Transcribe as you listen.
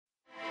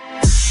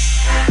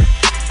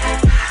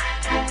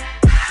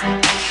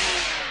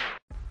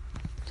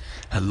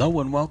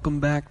Hello and welcome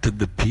back to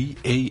the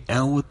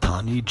PAL with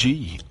Tani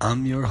G.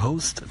 I'm your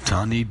host,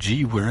 Tani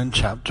G. We're in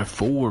Chapter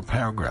 4,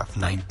 Paragraph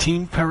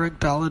 19, Perek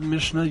Daled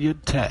Mishnah Yud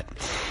Tet.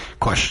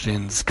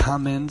 Questions,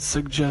 comments,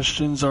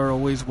 suggestions are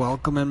always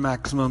welcome at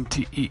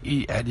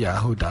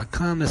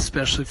MaximumTEE@yahoo.com,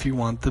 especially if you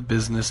want the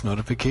business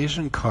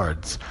notification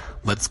cards.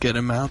 Let's get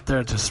them out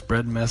there to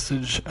spread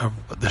message of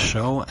the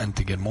show and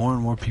to get more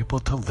and more people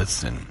to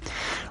listen.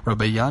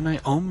 Rabbi Yanai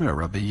Omer,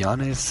 Rabbi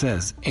Yanai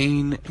says,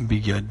 Ein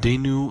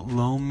biyadenu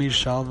lo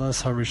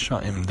mishalvas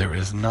harishaim. There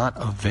is not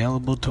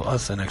available to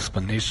us an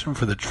explanation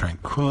for the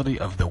tranquility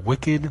of the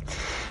wicked,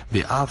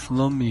 ve'af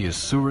lo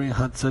miyasuri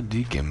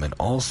hatzadikim, and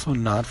also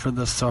not for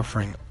the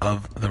suffering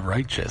of the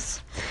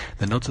righteous.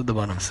 The notes at the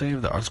bottom say,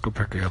 the article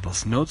Pirkei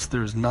Avos notes,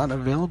 there is not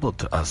available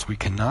to us. We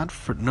cannot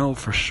know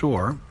for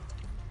sure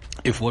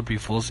if what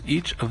befalls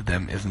each of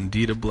them is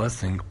indeed a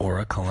blessing or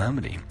a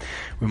calamity.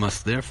 We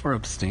must therefore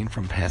abstain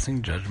from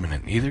passing judgment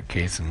in either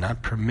case and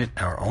not permit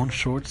our own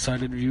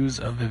short-sighted views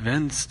of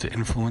events to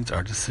influence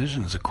our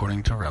decisions,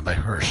 according to Rabbi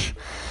Hirsch.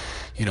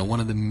 You know, one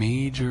of the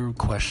major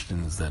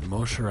questions that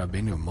Moshe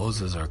Rabbeinu,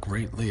 Moses, our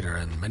great leader,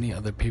 and many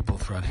other people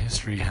throughout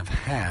history have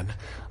had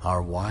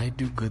are, why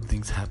do good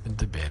things happen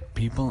to bad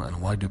people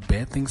and why do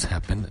bad things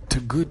happen to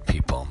good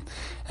people?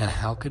 And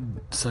how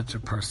could such a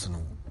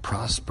person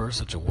prosper,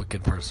 such a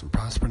wicked person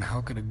prosper, and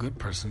how could a good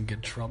person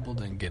get troubled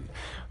and get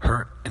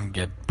hurt and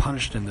get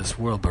punished in this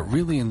world? But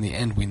really, in the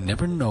end, we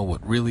never know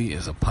what really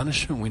is a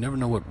punishment. We never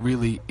know what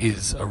really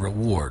is a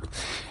reward.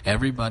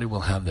 Everybody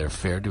will have their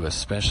fair due,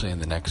 especially in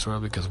the next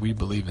world, because we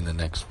believe in the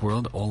next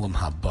world, Olam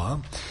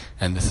Haba,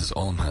 and this is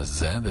Olam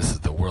Hazeh. This is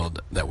the world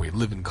that we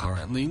live in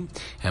currently,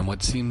 and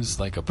what seems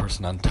like a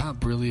person on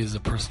top really is a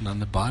person on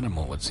the bottom,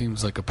 or what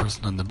seems like a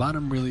person on the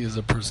bottom really is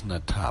a person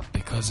at top,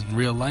 because in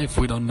real life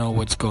we don't know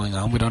what's going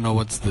on. We don't know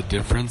what's the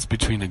difference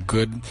between a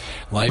good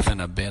life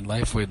and a bad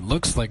life. It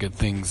looks like it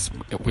seems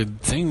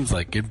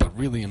like it, but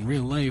really in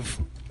real life,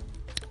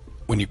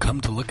 when you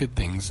come to look at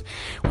things,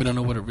 we don't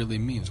know what it really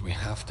means. We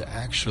have to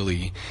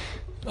actually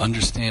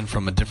understand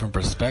from a different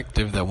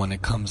perspective that when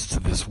it comes to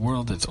this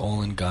world, it's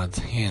all in God's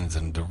hands,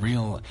 and the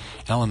real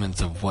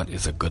elements of what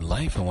is a good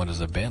life and what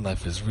is a bad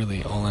life is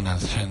really all in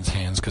Hashem's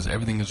hands, because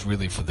everything is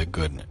really for the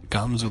good.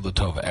 Gamzu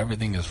Latova,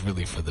 everything is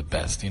really for the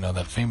best. You know,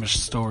 that famous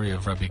story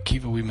of Rabbi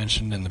Akiva we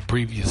mentioned in the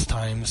previous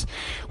times,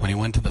 when he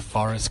went to the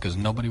forest because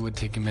nobody would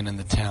take him in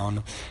the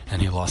town,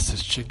 and he lost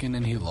his chicken,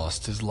 and he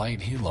lost his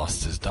light, he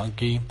lost his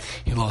donkey,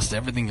 he lost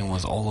everything and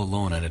was all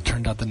alone. And it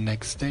turned out the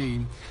next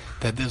day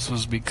that this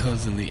was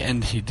because in the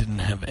end he didn't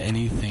have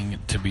anything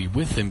to be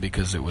with him,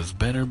 because it was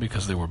better,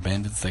 because there were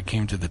bandits that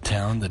came to the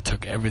town, that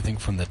took everything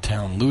from the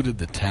town, looted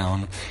the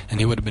town,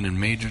 and he would have been in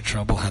major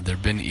trouble had there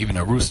been even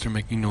a rooster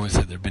making noise,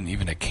 had there been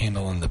even a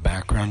candle in the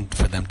background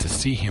for them to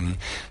see him.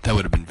 That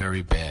would have been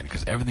very bad,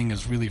 because everything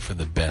is really for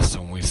the best. So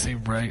when we say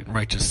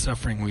righteous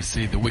suffering, we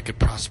say the wicked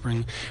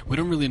prospering, we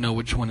don't really know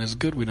which one is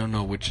good. We don't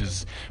know which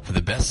is for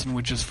the best and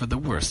which is for the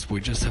worst.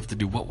 We just have to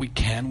do what we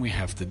can. We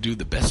have to do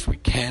the best we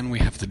can. We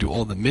have to do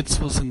all the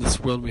mitzvahs in this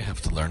world. We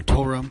have to learn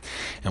Torah,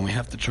 and we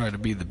have to try to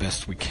be the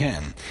best we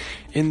can.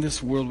 In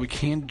this world, we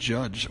can't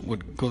judge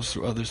what goes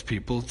through others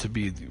people to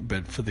be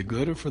for the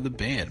good or for the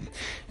bad.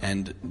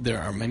 And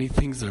there are many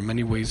things, there are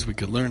many ways we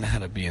could learn how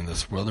to be in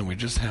this world, and we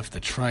just have to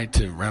try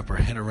to wrap our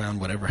head around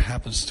whatever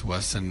happens to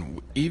us.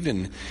 And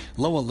even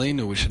lo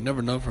aleinu, we should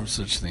never know from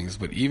such things,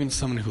 but even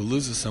someone who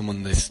loses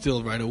someone, they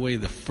still right away,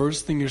 the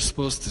first thing you're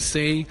supposed to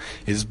say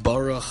is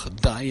Baruch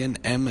Dayan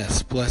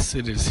Emes,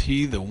 blessed is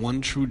he, the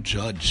one true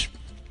judge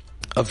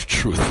of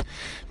truth,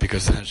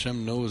 because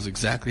Hashem knows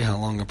exactly how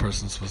long a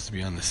person is supposed to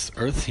be on this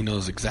earth. He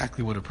knows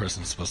exactly what a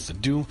person is supposed to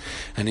do,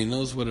 and he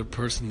knows what a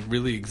person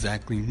really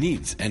exactly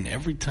needs. And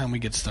every time we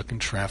get stuck in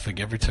traffic,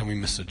 every time we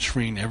miss a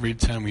train, every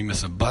time we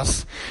miss a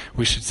bus,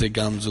 we should say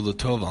Gamzu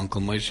Latova.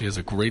 Uncle Moshe has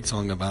a great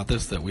song about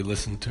this that we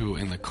listen to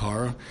in the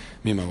car,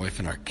 me and my wife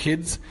and our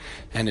kids,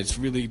 and it's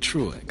really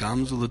true.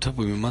 Gamzu Latova,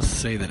 we must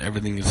say that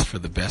everything is for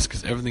the best,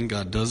 because everything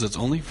God does, it's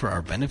only for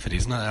our benefit.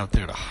 He's not out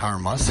there to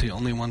harm us. He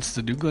only wants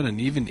to do good. And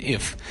even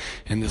if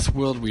in this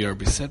world we are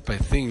beset by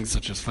things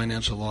such as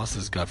financial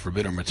losses, God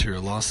forbid, or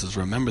material losses,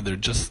 remember they're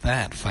just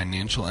that,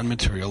 financial and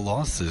material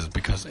losses,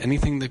 because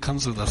anything that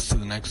comes with us to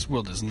the next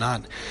world is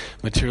not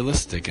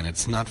materialistic and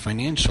it's not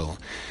financial.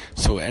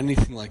 So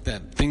anything like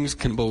that, things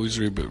can always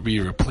be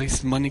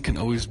replaced, money can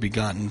always be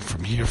gotten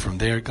from here, from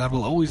there. God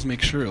will always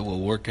make sure it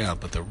will work out,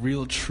 but the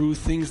real true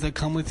things that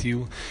come with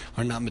you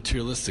are not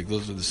materialistic.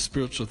 Those are the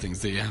spiritual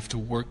things that you have to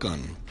work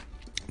on.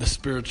 The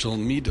spiritual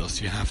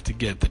midos you have to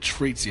get, the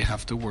traits you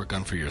have to work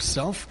on for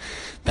yourself,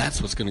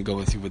 that's what's going to go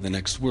with you with the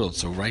next world.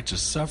 So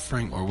righteous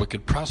suffering or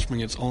wicked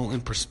prospering, it's all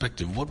in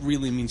perspective. What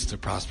really means to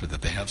prosper?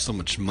 That they have so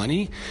much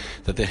money,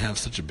 that they have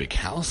such a big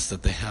house,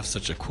 that they have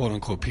such a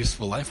quote-unquote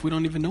peaceful life. We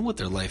don't even know what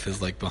their life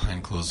is like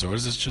behind closed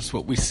doors. It's just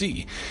what we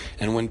see.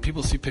 And when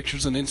people see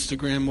pictures on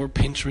Instagram or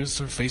Pinterest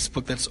or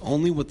Facebook, that's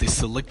only what they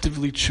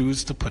selectively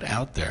choose to put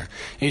out there.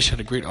 Aish had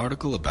a great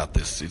article about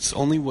this. It's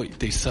only what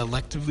they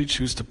selectively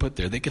choose to put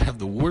there. They could have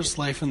the worst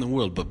life in the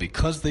world, but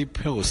because they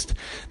post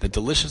the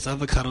delicious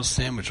avocado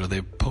sandwich or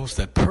they post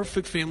that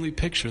perfect family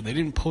picture, they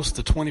didn't post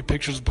the 20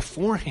 pictures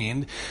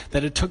beforehand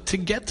that it took to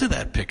get to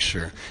that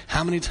picture.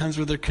 How many times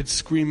were their kids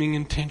screaming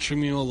and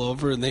tantruming all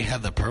over and they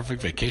had the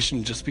perfect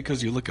vacation? Just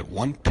because you look at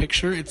one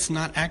picture, it's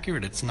not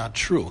accurate, it's not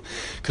true.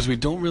 Because we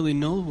don't really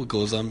know what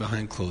goes on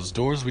behind closed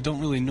doors. We don't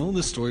really know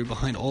the story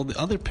behind all the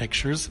other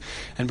pictures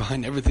and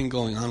behind everything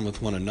going on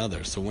with one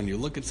another. So when you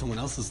look at someone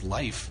else's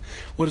life,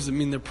 what does it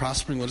mean they're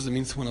prospering? What does it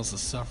mean someone else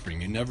is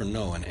suffering? You never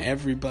know. And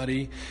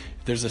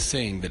there's a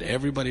saying that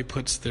everybody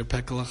puts their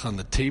pekalach on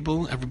the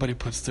table. Everybody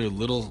puts their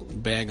little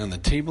bag on the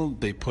table.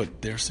 They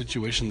put their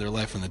situation, their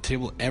life on the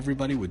table.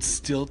 Everybody would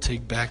still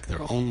take back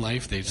their own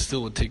life. They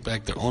still would take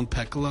back their own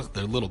pekalach,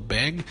 their little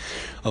bag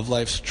of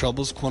life's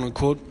troubles, quote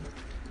unquote,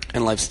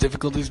 and life's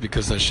difficulties,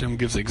 because Hashem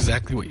gives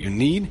exactly what you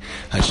need.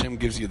 Hashem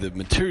gives you the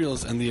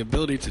materials and the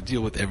ability to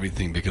deal with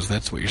everything, because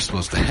that's what you're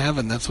supposed to have,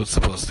 and that's what's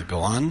supposed to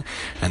go on,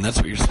 and that's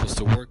what you're supposed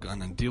to work on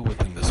and deal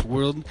with in this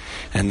world,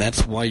 and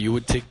that's why you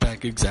would take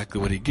back exactly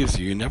what He gives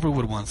you. You never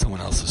would want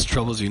someone else's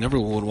troubles. You never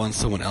would want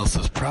someone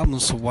else's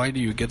problems, so why do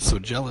you get so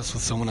jealous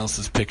with someone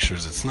else's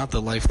pictures? It's not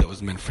the life that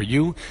was meant for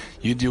you.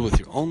 You deal with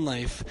your own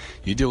life.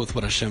 You deal with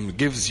what Hashem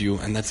gives you,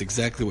 and that's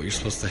exactly what you're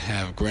supposed to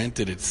have.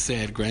 Granted, it's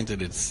sad.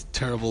 Granted, it's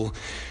terrible.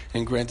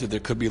 And granted, there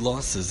could be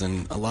losses,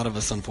 and a lot of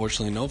us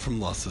unfortunately know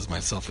from losses,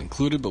 myself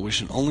included, but we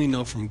should only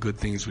know from good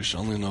things, we should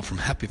only know from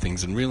happy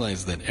things, and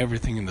realize that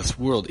everything in this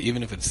world,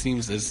 even if it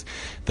seems as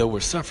though we're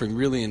suffering,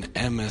 really in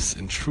emes,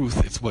 in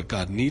truth, it's what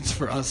God needs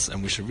for us,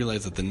 and we should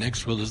realize that the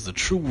next world is the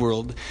true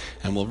world,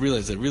 and we'll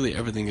realize that really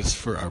everything is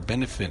for our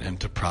benefit and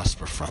to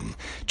prosper from.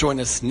 Join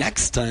us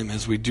next time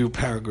as we do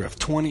paragraph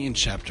 20 in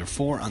chapter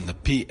 4 on the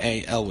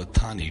PAL with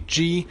Tani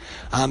G.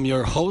 I'm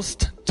your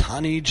host,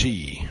 Tani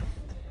G.